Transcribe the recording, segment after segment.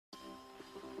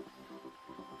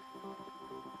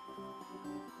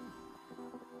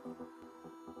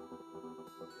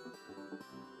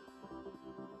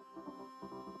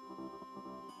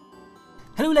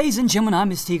Hello ladies and gentlemen, I'm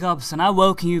Mr. Teacups and I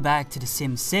welcome you back to the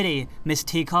Simcity. Mr.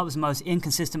 Teacups is the most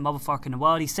inconsistent motherfucker in the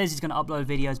world. He says he's going to upload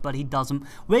videos, but he doesn't.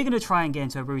 We're going to try and get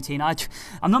into a routine.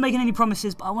 I'm not making any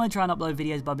promises, but I want to try and upload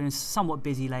videos, but I've been somewhat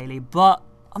busy lately. But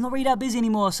I'm not really that busy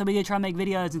anymore, so we're going to try and make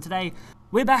videos. And today,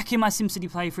 we're back in my SimCity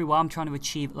playthrough where I'm trying to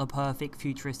achieve the perfect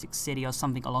futuristic city or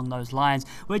something along those lines.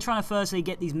 We're trying to firstly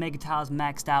get these mega towers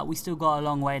maxed out. We still got a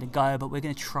long way to go, but we're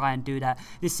going to try and do that.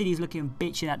 This city is looking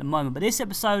bitchin' at the moment, but this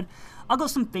episode, I've got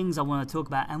some things I want to talk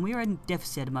about, and we're in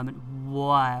deficit at the moment.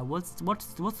 Why? What's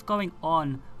going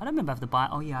on? I don't remember if I have to buy.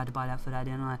 Oh yeah, I had to buy that for that,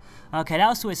 didn't I? Okay,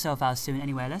 that'll sort itself out soon.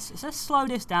 Anyway, let's slow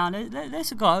this down.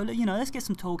 Let's go. You know, let's get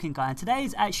some talking going. Today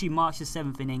is actually March the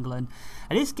 7th in England,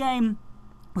 and this game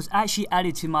was actually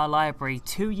added to my library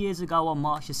 2 years ago on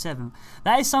March the 7th.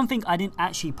 That is something I didn't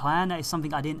actually plan. That is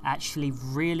something I didn't actually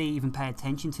really even pay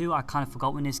attention to. I kind of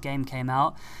forgot when this game came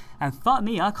out. And fuck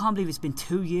me, I can't believe it's been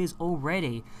 2 years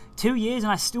already. 2 years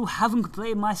and I still haven't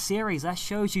completed my series. That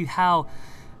shows you how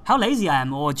lazy I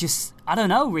am, or just, I don't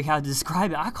know really how to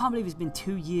describe it. I can't believe it's been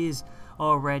 2 years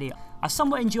already. I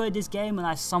somewhat enjoyed this game and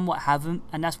I somewhat haven't,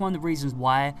 and that's one of the reasons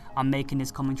why I'm making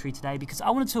this commentary today, because I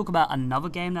want to talk about another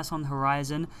game that's on the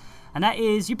horizon, and that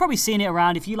is, you've probably seen it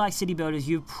around. If you like city builders,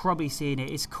 you've probably seen it.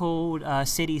 It's called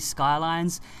City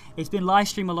Skylines. It's been live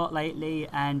streamed a lot lately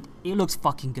and it looks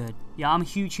fucking good. Yeah, I'm a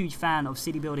huge fan of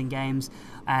city building games,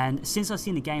 and since I've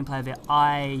seen the gameplay of it,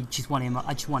 I just want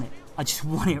it. I just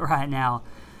want it right now.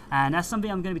 And that's something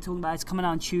I'm going to be talking about. It's coming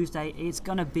out on Tuesday. It's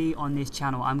going to be on this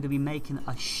channel. I'm going to be making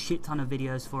a shit ton of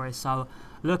videos for it, so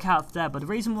look out for that. But the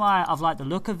reason why I've liked the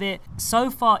look of it, so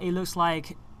far it looks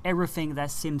like everything that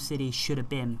SimCity should have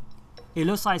been. It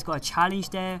looks like it's got a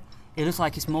challenge there. It looks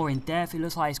like it's more in depth. It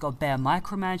looks like it's got better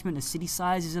micromanagement. The city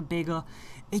sizes are bigger.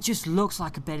 It just looks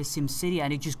like a better SimCity,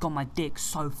 and it just got my dick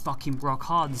so fucking rock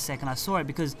hard the second I saw it,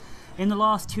 because in the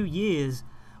last 2 years,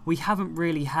 we haven't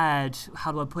really had,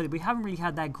 how do I put it, we haven't really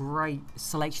had that great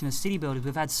selection of city builders.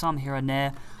 We've had some here and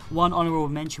there. One honourable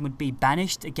mention would be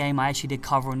Banished, a game I actually did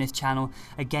cover on this channel.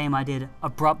 A game I did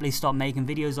abruptly stop making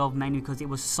videos of, mainly because it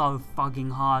was so fucking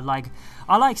hard. Like,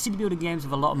 I like city building games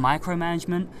with a lot of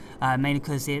micromanagement, mainly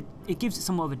because it gives it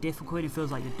somewhat of a difficulty. It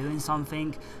feels like you're doing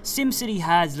something. SimCity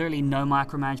has literally no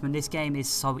micromanagement. This game is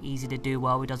so easy to do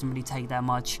well. It doesn't really take that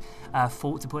much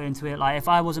thought to put into it. Like, if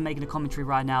I wasn't making a commentary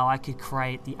right now, I could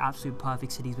create the absolute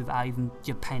perfect cities without even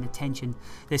just paying attention.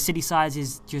 The city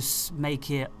sizes just make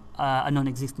it a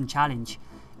non-existent challenge.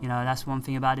 You know, that's one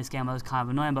thing about this game that was kind of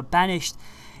annoying. But Banished,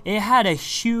 it had a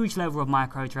huge level of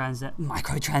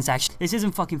microtransactions. This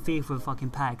isn't fucking FIFA with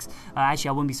fucking packs. Actually,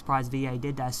 I wouldn't be surprised if VA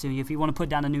did that soon. If you want to put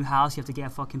down a new house, you have to get a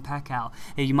fucking pack out.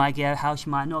 You might get a house,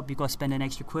 you might not, but you've got to spend an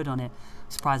extra quid on it.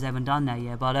 Surprised they haven't done that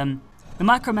yet. But the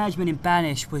micromanagement in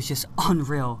Banished was just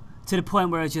unreal, to the point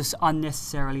where it was just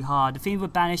unnecessarily hard. The thing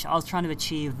with Banished, I was trying to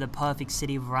achieve the perfect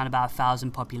city with around about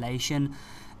 1,000 population.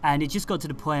 And it just got to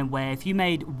the point where if you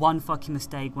made one fucking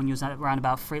mistake when you was at around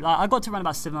about I got to around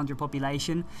about 700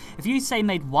 population. If you say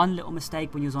made one little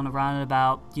mistake when you was on around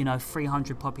about, you know,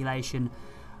 300 population,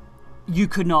 you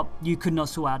could not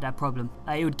sort out that problem.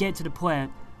 It would get to the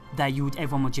point that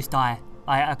everyone would just die.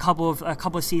 A couple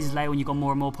of seasons later, when you got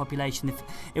more and more population,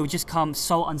 it would just come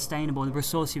so unsustainable. The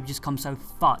resources would just come so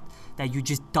fucked that you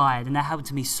just died, and that happened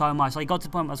to me so much. So I got to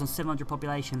the point where I was on 700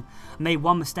 population, made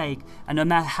one mistake, and no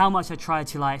matter how much I tried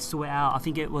to like sort it out, I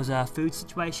think it was a food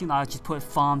situation. I just put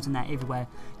farms and that everywhere.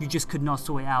 You just could not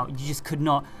sort it out. You just could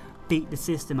not beat the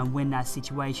system and win that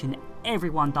situation.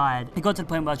 Everyone died. It got to the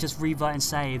point where I was just reverting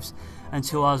saves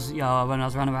until I was, you know, when I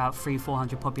was around about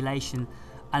 300-400 population.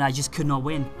 And I just could not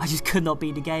win. I just could not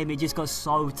beat the game. It just got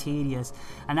so tedious.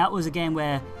 And that was a game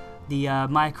where the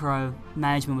micro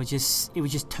management was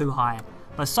just too high.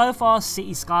 But so far,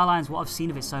 City Skylines, what I've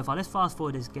seen of it so far, let's fast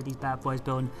forward this, get these bad boys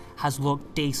building, has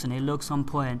looked decent. It looks on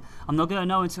point. I'm not going to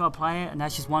know until I play it, and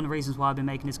that's just one of the reasons why I've been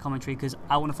making this commentary, because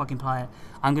I want to fucking play it.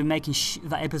 I'm going to be making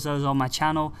the episodes on my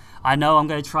channel. I know I'm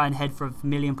going to try and head for 1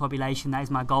 million population. That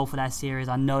is my goal for that series.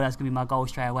 I know that's going to be my goal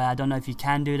straight away. I don't know if you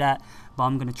can do that, but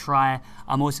I'm going to try.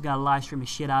 I'm also going to live stream the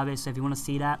shit out of it, so if you want to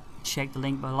see that, check the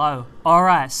link below.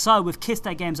 Alright, so we've kissed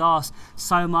that game's ass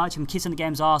so much. I'm kissing the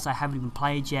game's ass I haven't even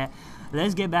played yet.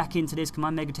 Let's get back into this, because my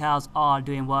mega towers are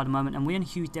doing well at the moment, and we're in a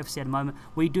huge deficit at the moment.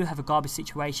 We do have a garbage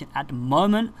situation at the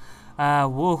moment.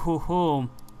 Whoa.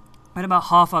 And about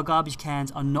half our garbage cans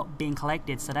are not being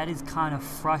collected, so that is kind of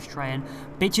frustrating.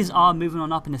 Bitches are moving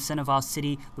on up in the center of our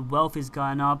city. The wealth is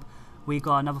going up. We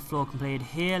got another floor completed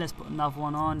here. Let's put another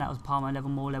one on. That was apartment level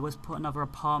more. Let's put another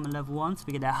apartment level 1 so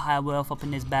we get that high wealth up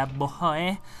in this bad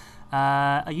boy.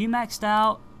 Are you maxed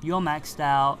out? You're maxed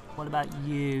out. What about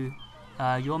you?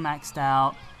 You're maxed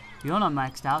out. You're not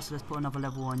maxed out, so let's put another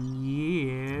level on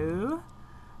you.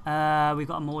 We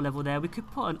got a more level there. We could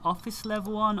put an office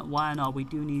level on. Why not? We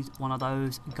do need one of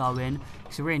those going.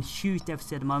 So we're in huge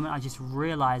deficit at the moment. I just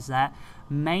realized that.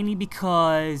 Mainly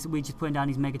because we're just putting down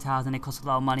these mega towers and it costs a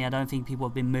lot of money. I don't think people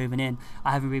have been moving in.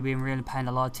 I haven't really been paying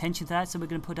a lot of attention to that. So we're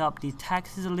going to put up the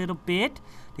taxes a little bit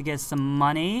to get some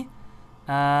money.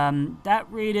 That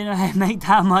really didn't make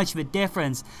that much of a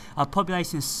difference. Our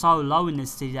population is so low in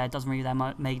this city that it doesn't really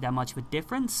make that much of a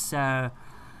difference. So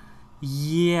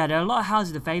yeah, there are a lot of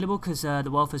houses available because the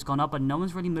wealth has gone up, but no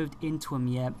one's really moved into them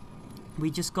yet. We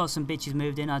just got some bitches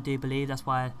moved in, I do believe. That's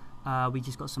why we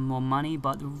just got some more money.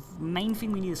 But the main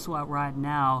thing we need to sort out right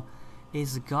now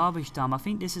is the garbage dump. I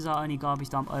think this is our only garbage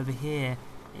dump over here.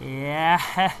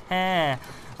 Yeah.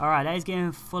 Alright, that is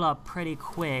getting full up pretty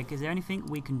quick. Is there anything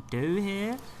we can do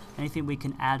here? Anything we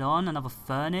can add on? Another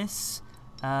furnace?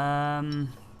 No,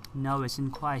 it's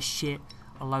in quite a shit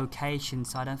location,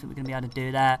 so I don't think we're going to be able to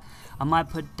do that. I might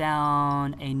put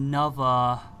down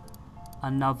another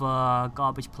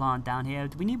garbage plant down here.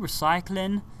 Do we need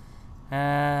recycling?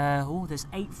 Oh, there's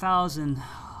 8,000.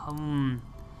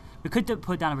 We could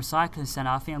put down a recycling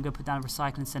center. I think I'm going to put down a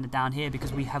recycling center down here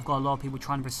because we have got a lot of people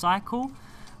trying to recycle,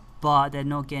 but they're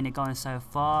not getting it going so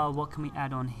far. What can we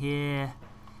add on here?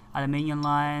 Aluminium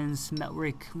lines, metal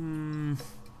rig.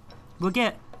 We'll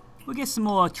get some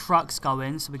more trucks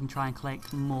going so we can try and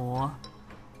collect more.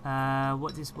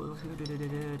 What is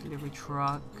delivery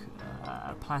truck?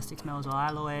 Plastics, metals, or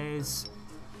alloys.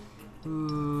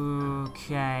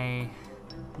 Okay.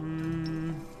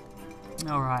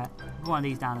 Alright, one of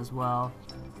these down as well.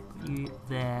 Put you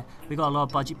there. We got a lot of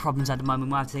budget problems at the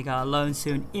moment. We'll have to take out a loan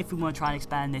soon if we want to try and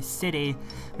expand this city.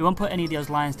 We won't put any of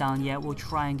those lines down yet. We'll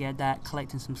try and get that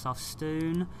collecting some stuff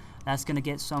soon. That's going to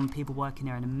get some people working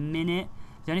there in a minute.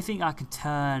 The only thing I can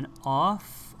turn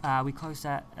off, we closed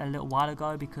that a little while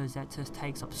ago because that just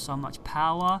takes up so much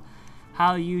power.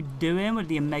 How are you doing with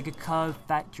the Omega Co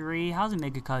factory? How's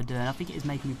Omega Co doing? I think it is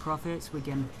making me profits. We're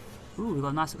getting, ooh, we've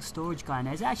got a nice little storage guy in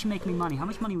there. Is it actually making me money? How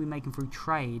much money are we making through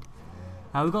trade?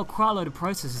 We've got quite a load of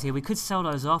processors here. We could sell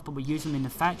those off, but we use them in the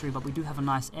factory, but we do have a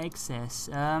nice excess.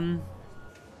 Can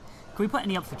we put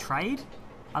any up for trade?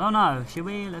 I don't know. Should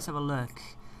we? Let's have a look.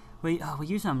 We're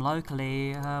using them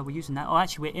locally. We're using that. Oh,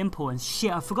 actually, we're importing.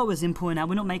 Shit, I forgot we're importing now.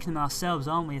 We're not making them ourselves,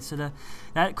 aren't we? So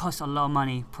that costs a lot of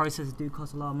money. Processors do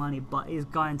cost a lot of money, but it's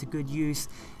going to good use.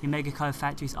 The Omega Co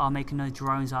factories are making those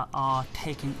drones that are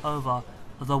taking over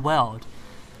the world.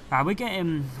 We're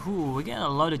getting a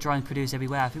load of drones produced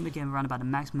everywhere. I think we're getting around about the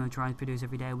maximum of drones produced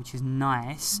every day, which is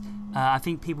nice. I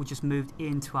think people just moved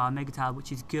into our Mega Tower,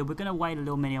 which is good. We're going to wait a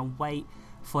little minute and wait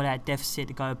for that deficit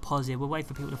to go positive. We'll wait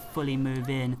for people to fully move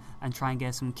in and try and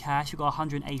get some cash. We've got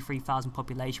 183,000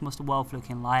 population. What's the wealth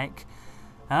looking like?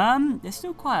 There's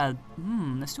still quite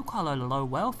a lot of low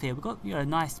wealth here. We've got a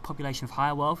nice population of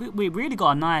higher wealth. We really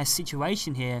got a nice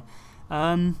situation here.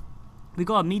 We've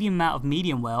got a medium amount of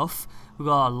medium wealth. We've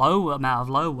got a low amount of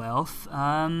low wealth.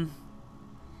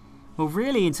 Well,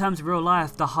 really, in terms of real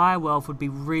life, the high wealth would be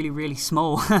really, really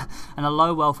small, and the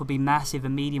low wealth would be massive,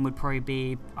 and medium would probably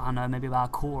be, I don't know, maybe about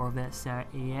a quarter of it, so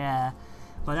yeah.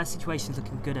 But that situation's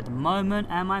looking good at the moment,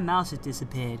 and my mouse has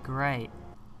disappeared. Great.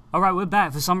 Alright, we're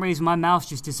back. For some reason, my mouse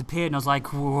just disappeared, and I was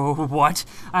like, whoa, what?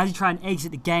 I had to try and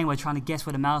exit the game while trying to guess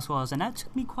where the mouse was, and that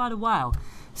took me quite a while.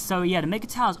 So yeah, the Mega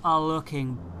Towers are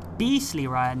looking beastly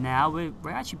right now. We're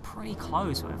actually pretty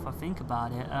close, if I think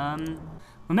about it.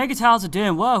 The Mega Towers are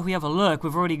doing well. If we have a look,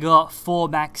 we've already got 4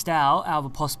 maxed out of a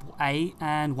possible 8,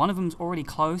 and one of them's already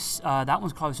close. That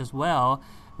one's close as well.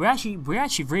 We're actually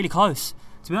really close.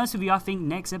 To be honest with you, I think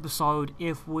next episode,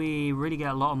 if we really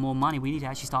get a lot more money, we need to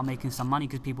actually start making some money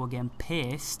because people are getting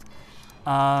pissed.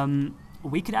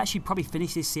 We could actually probably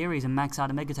finish this series and max out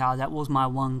the Mega Towers. That was my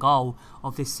one goal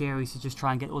of this series, to just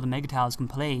try and get all the Mega Towers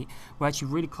complete. We're actually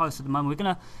really close at the moment.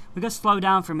 We're gonna slow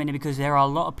down for a minute because there are a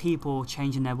lot of people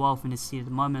changing their wealth in this city at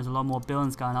the moment. There's a lot more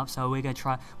buildings going up, so we're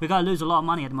gonna lose a lot of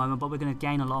money at the moment, but we're gonna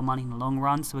gain a lot of money in the long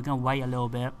run. So we're gonna wait a little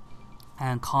bit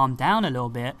and calm down a little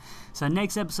bit. So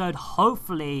next episode,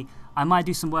 hopefully, I might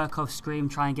do some work off stream,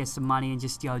 try and get some money and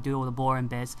just, do all the boring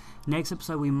bits. Next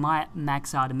episode, we might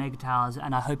max out the Mega Towers,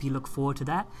 and I hope you look forward to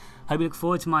that. Hope you look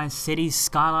forward to my Cities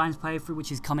Skylines playthrough,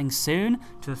 which is coming soon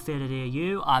to a theatre near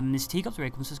you. I'm Mr. Teacups.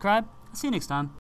 Subscribe. I'll see you next time.